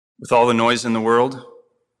With all the noise in the world,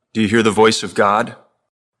 do you hear the voice of God?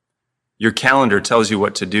 Your calendar tells you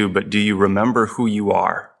what to do, but do you remember who you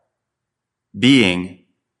are? Being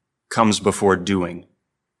comes before doing.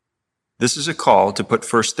 This is a call to put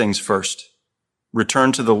first things first.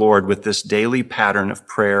 Return to the Lord with this daily pattern of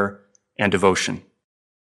prayer and devotion.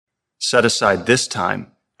 Set aside this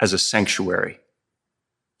time as a sanctuary.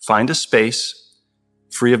 Find a space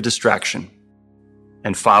free of distraction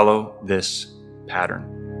and follow this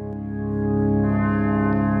pattern.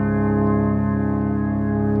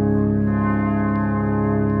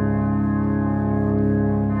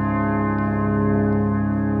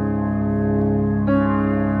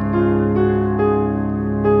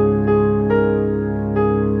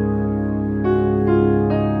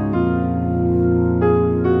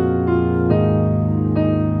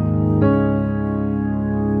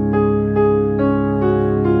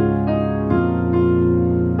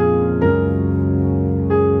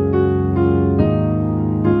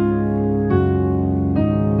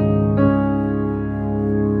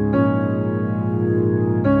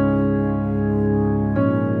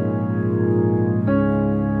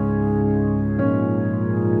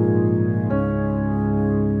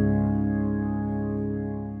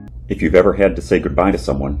 If you've ever had to say goodbye to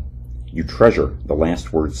someone, you treasure the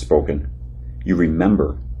last words spoken. You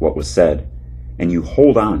remember what was said, and you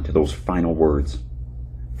hold on to those final words.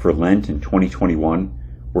 For Lent in 2021,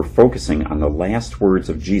 we're focusing on the last words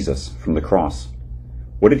of Jesus from the cross.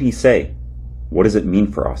 What did he say? What does it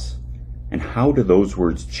mean for us? And how do those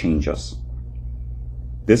words change us?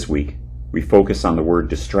 This week, we focus on the word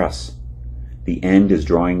distress. The end is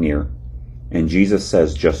drawing near, and Jesus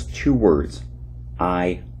says just 2 words,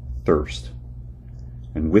 I thirst.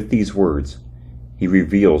 And with these words, he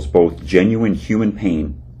reveals both genuine human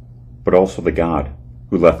pain, but also the God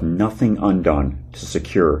who left nothing undone to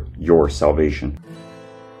secure your salvation.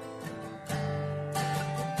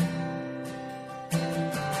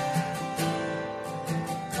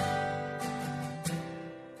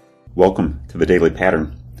 Welcome to the Daily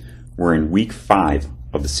Pattern. We're in week 5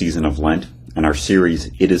 of the season of Lent, and our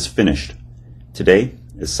series, It Is Finished. Today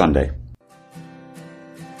is Sunday.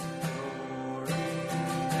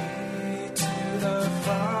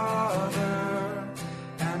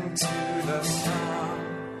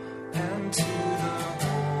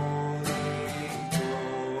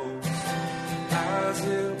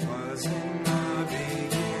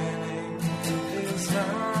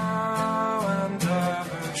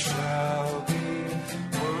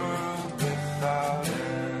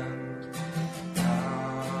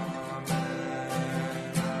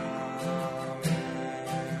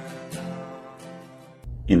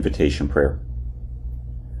 Invitation Prayer.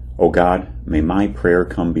 O God, may my prayer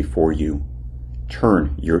come before you.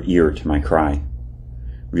 Turn your ear to my cry.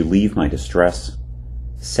 Relieve my distress.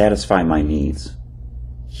 Satisfy my needs.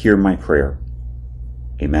 Hear my prayer.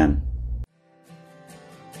 Amen.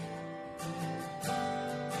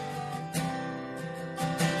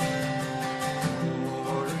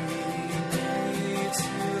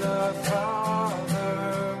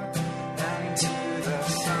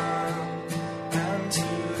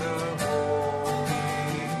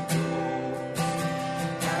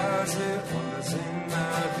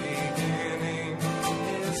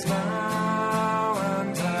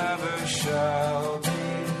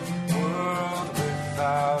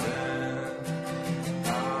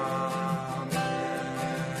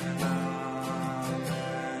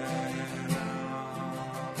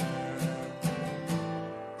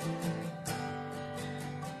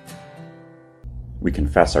 We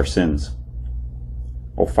confess our sins.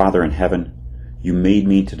 O Father in heaven, you made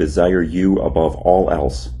me to desire you above all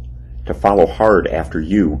else, to follow hard after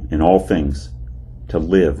you in all things, to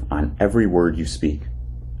live on every word you speak.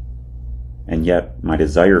 And yet my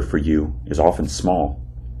desire for you is often small,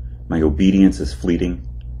 my obedience is fleeting,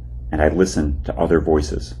 and I listen to other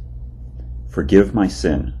voices. Forgive my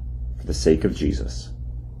sin for the sake of Jesus.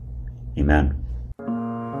 Amen.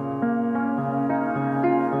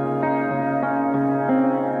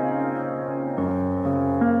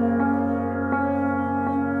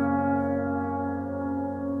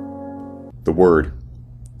 The Word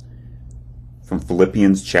from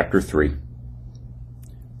Philippians chapter 3.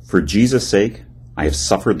 For Jesus' sake, I have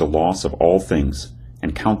suffered the loss of all things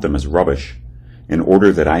and count them as rubbish, in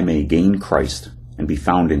order that I may gain Christ and be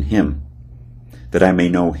found in him, that I may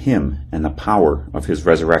know him and the power of his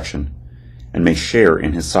resurrection, and may share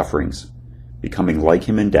in his sufferings, becoming like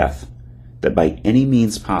him in death, that by any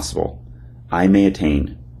means possible I may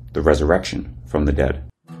attain the resurrection from the dead.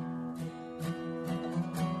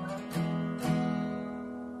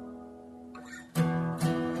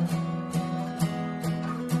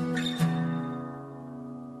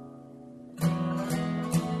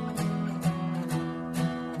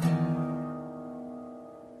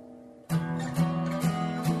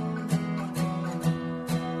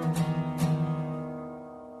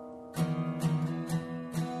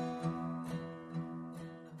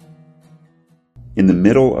 In the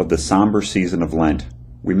middle of the somber season of Lent,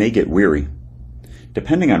 we may get weary.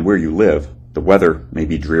 Depending on where you live, the weather may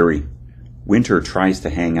be dreary. Winter tries to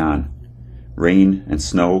hang on. Rain and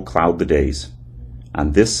snow cloud the days.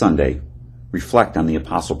 On this Sunday, reflect on the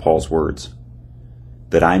Apostle Paul's words,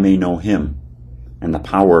 that I may know him and the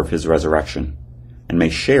power of his resurrection, and may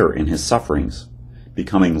share in his sufferings,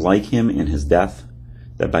 becoming like him in his death,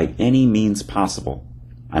 that by any means possible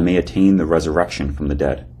I may attain the resurrection from the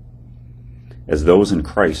dead. As those in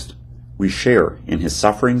Christ, we share in his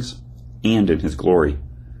sufferings and in his glory.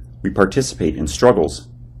 We participate in struggles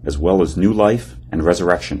as well as new life and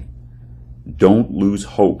resurrection. Don't lose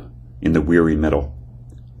hope in the weary middle.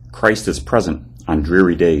 Christ is present on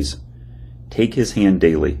dreary days. Take his hand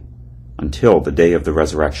daily until the day of the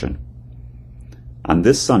resurrection. On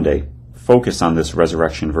this Sunday, focus on this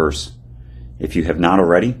resurrection verse. If you have not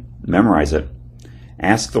already, memorize it.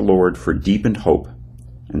 Ask the Lord for deepened hope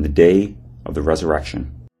in the day of the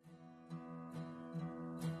resurrection.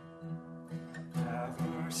 Have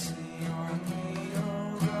mercy on me,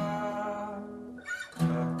 O God,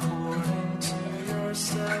 according to your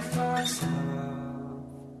steadfast love.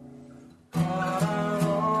 Blot out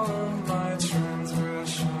all of my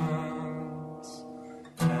transgressions,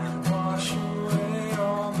 and wash away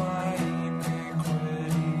all my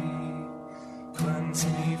iniquity. Cleanse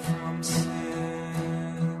me from sin.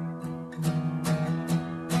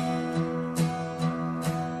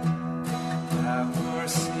 Have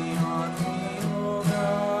mercy on me, O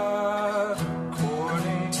God,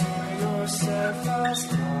 according to your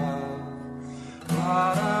steadfast love.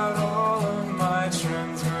 Blot out all of my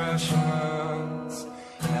transgressions,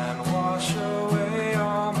 and wash away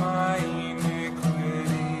all my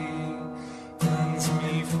iniquity. Cleanse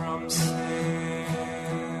me from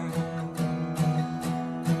sin.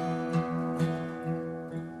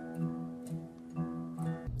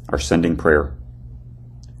 Our sending prayer.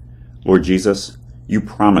 Lord Jesus, you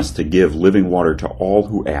promise to give living water to all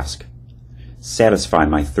who ask. Satisfy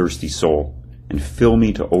my thirsty soul and fill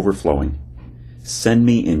me to overflowing. Send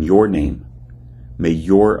me in your name. May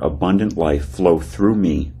your abundant life flow through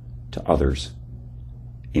me to others.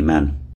 Amen.